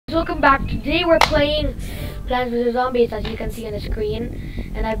welcome back. Today we're playing Plants vs Zombies, as you can see on the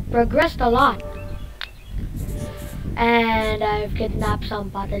screen, and I've progressed a lot. And I've kidnapped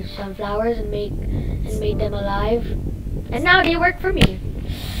some potted sunflowers and made them alive, and now they work for me.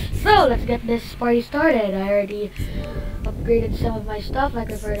 So let's get this party started. I already upgraded some of my stuff, like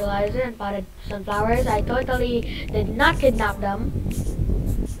the fertilizer and potted sunflowers. I totally did not kidnap them.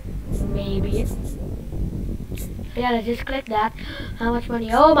 Maybe. Yeah, let's just click that. How much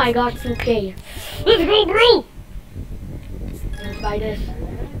money? Oh my gosh, 2K. Let's go, bro! Let's buy this.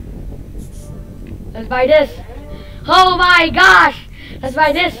 Let's buy this. Oh my gosh! Let's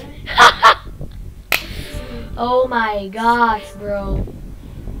buy this. Oh my gosh, bro.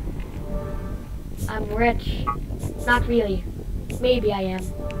 I'm rich. Not really. Maybe I am.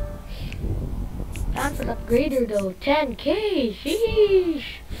 Time for the upgrader though. 10K.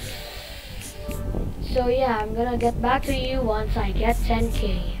 Sheesh. So yeah, I'm gonna get back to you once I get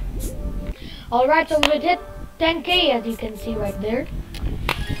 10K. Alright, so we hit 10K, as you can see right there.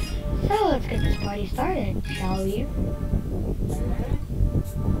 So let's get this party started, shall we?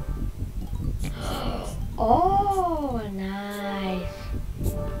 Oh, nice.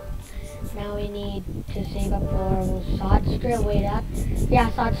 Now we need to save up for sod strip. Wait, that? Yeah,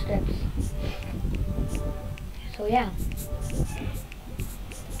 sod strips. So yeah.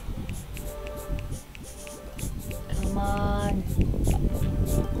 Come on.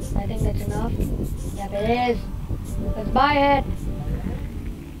 I think that's enough. Yep, it is. Let's buy it.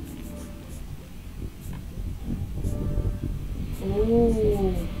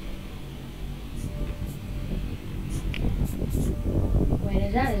 Ooh. Wait,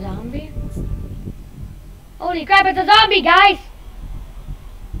 is that a zombie? Holy crap, it's a zombie, guys!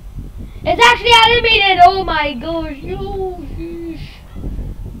 It's actually animated! Oh my gosh. Oh, sheesh.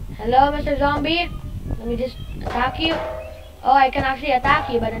 Hello, Mr. Zombie. Let me just attack you. Oh, I can actually attack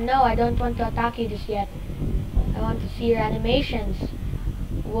you, but no, I don't want to attack you just yet. I want to see your animations.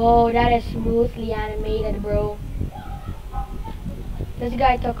 Whoa, that is smoothly animated, bro. This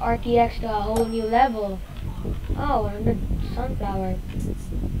guy took RTX to a whole new level. Oh, another sunflower.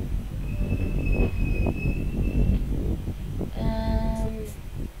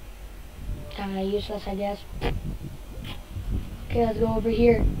 Kinda useless, I guess. Okay, let's go over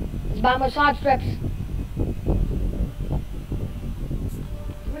here. Let's buy more sod strips.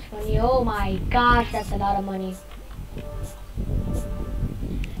 How much money? Oh my gosh, that's a lot of money.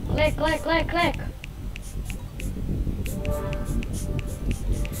 Click, click, click, click.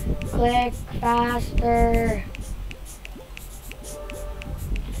 Click faster.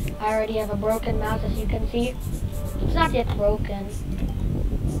 I already have a broken mouse, as you can see. It's not yet broken,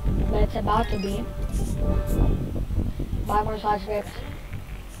 but it's about to be. Buy more sod strips.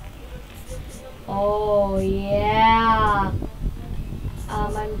 Oh yeah.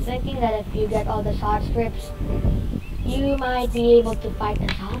 I'm thinking that if you get all the sod strips, you might be able to fight the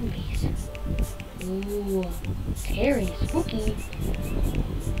zombies. Ooh, scary, spooky.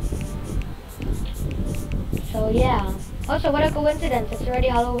 So yeah. Also, what a coincidence. It's already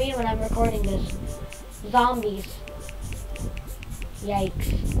Halloween when I'm recording this. Zombies.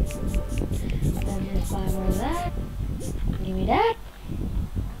 Yikes. Let's just buy more of that. Give me that.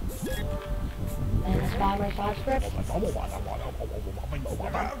 And let's buy more sod strips.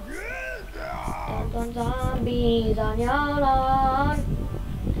 Don't want zombies on your lawn.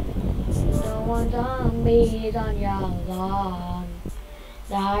 Don't want zombies on your lawn.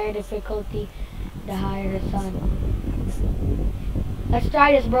 The higher difficulty, the higher the sun. Let's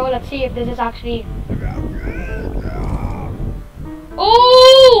try this, bro. Let's see if this is actually...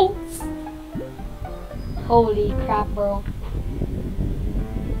 Oh! Holy crap, bro.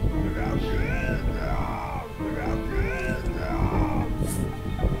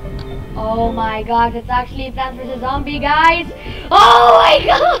 Oh my god, it's actually Plants vs Zombie, guys. Oh my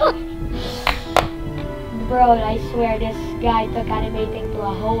god! Bro, I swear this guy took animating to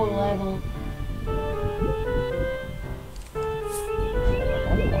a whole level.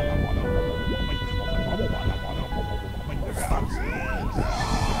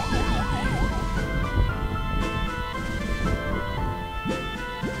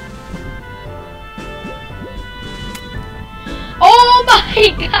 Oh my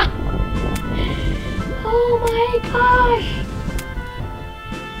god! Oh my gosh!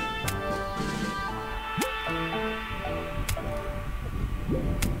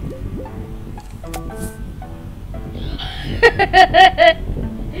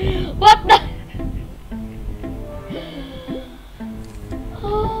 What the?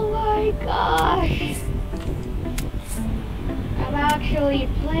 Oh my gosh! I'm actually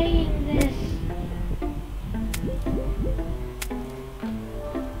playing this.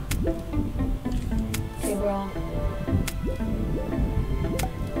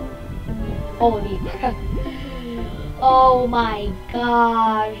 Holy crap. Oh my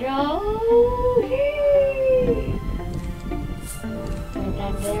gosh. Oh, gee. Right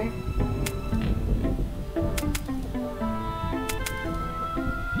down there.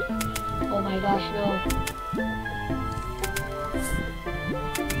 Oh my gosh, no.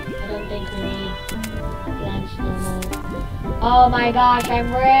 I don't think we need plants no more. Oh my gosh, I'm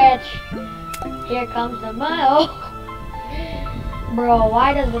rich. Here comes the money. Oh. Bro,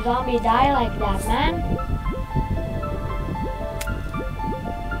 why does the zombie die like that, man?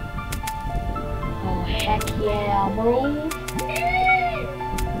 Oh, heck yeah, bro.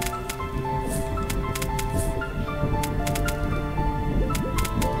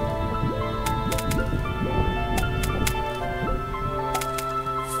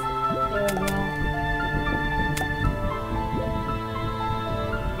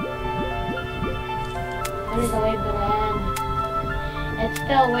 When is the wave gonna end? It's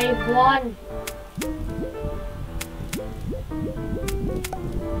still wave 1.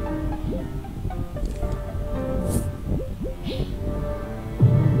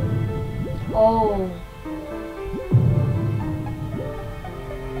 Oh.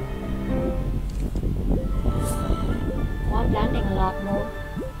 Oh, I'm landing a lot more.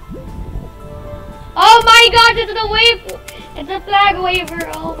 Oh my gosh, it's the wave! It's a flag waver!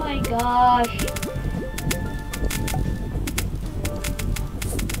 Oh my gosh.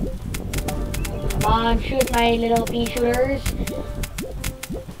 Come on, shoot my little pea shooters.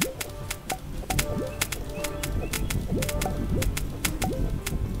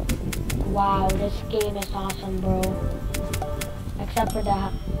 Wow, this game is awesome, bro. Except for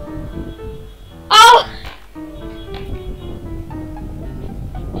that. Oh!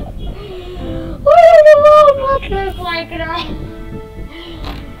 Why does the world look like that?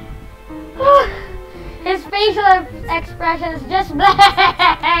 His facial expression is just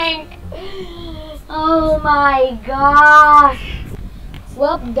blank. Oh my gosh.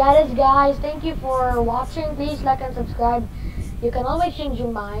 Well, that is, guys. Thank you for watching. Please like and subscribe. You can always change your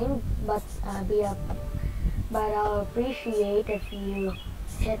mind, but I'll appreciate if you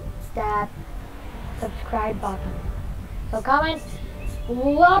hit that subscribe button. So comment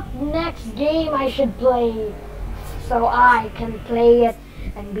what next game I should play so I can play it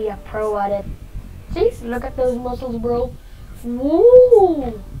and be a pro at it. See, look at those muscles, bro.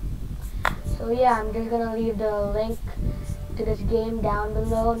 Woo! So yeah, I'm just gonna leave the link to this game down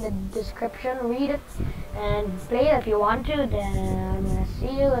below in the description. Read it and play it if you want to. Then I'm gonna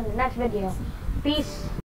see you in the next video. Peace.